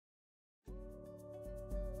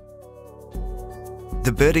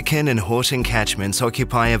The Burdekin and Haughton catchments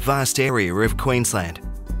occupy a vast area of Queensland.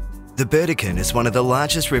 The Burdekin is one of the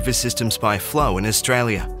largest river systems by flow in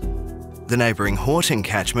Australia. The neighbouring Haughton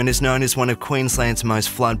catchment is known as one of Queensland's most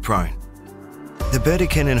flood-prone. The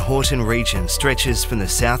Burdekin and Haughton region stretches from the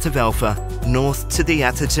south of Alpha north to the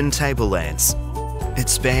Atherton tablelands. It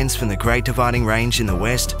spans from the Great Dividing Range in the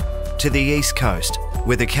west to the east coast,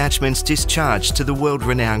 where the catchments discharge to the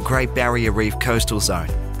world-renowned Great Barrier Reef coastal zone.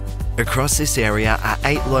 Across this area are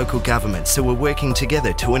 8 local governments who are working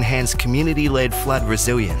together to enhance community-led flood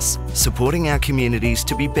resilience, supporting our communities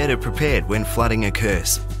to be better prepared when flooding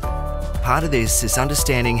occurs. Part of this is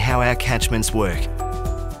understanding how our catchments work.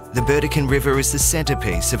 The Burdekin River is the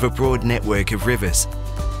centrepiece of a broad network of rivers.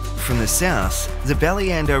 From the south, the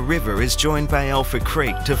Belyando River is joined by Alpha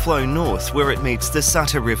Creek to flow north where it meets the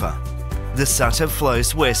Sutter River. The Sutter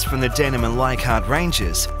flows west from the Denham and Leichhardt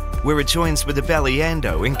Ranges, where it joins with the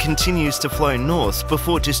Belyando and continues to flow north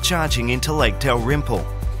before discharging into Lake Dalrymple.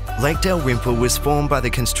 Lake Dalrymple was formed by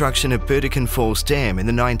the construction of Burdekin Falls Dam in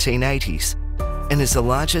the 1980s and is the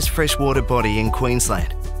largest freshwater body in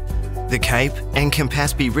Queensland. The Cape and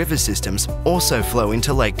Campaspe river systems also flow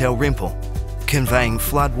into Lake Dalrymple, conveying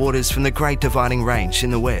floodwaters from the Great Dividing Range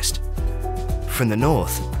in the west. From the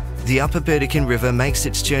north, the upper Burdekin River makes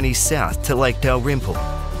its journey south to Lake Dalrymple,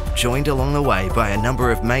 joined along the way by a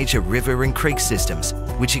number of major river and creek systems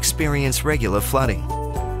which experience regular flooding.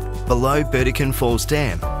 Below Burdekin Falls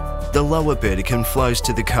Dam, the lower Burdekin flows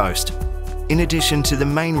to the coast. In addition to the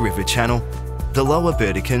main river channel, the lower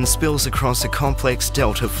Burdekin spills across a complex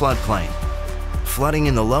delta floodplain. Flooding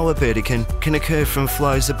in the lower Burdekin can occur from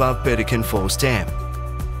flows above Burdekin Falls Dam.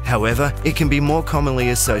 However, it can be more commonly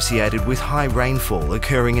associated with high rainfall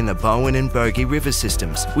occurring in the Bowen and Bogie River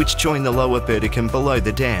systems, which join the lower Burdekin below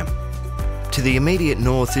the dam. To the immediate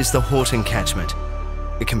north is the Haughton catchment,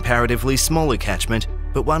 a comparatively smaller catchment,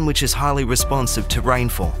 but one which is highly responsive to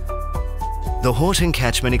rainfall. The Haughton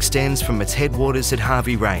catchment extends from its headwaters at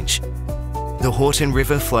Harvey Range. The Haughton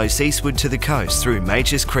River flows eastward to the coast through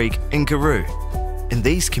Majors Creek and Garoo, and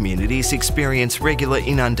these communities experience regular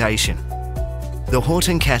inundation. The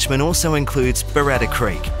Haughton catchment also includes Burdekin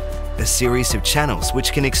Creek, a series of channels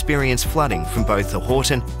which can experience flooding from both the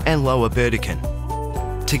Haughton and lower Burdekin.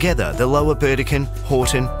 Together, the lower Burdekin,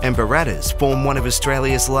 Haughton and Burdekin form one of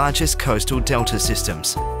Australia's largest coastal delta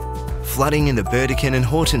systems. Flooding in the Burdekin and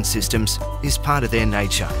Haughton systems is part of their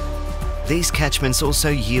nature. These catchments also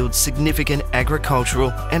yield significant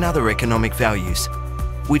agricultural and other economic values,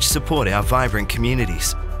 which support our vibrant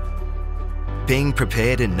communities. Being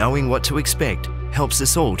prepared and knowing what to expect helps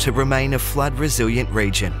us all to remain a flood-resilient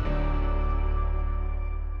region.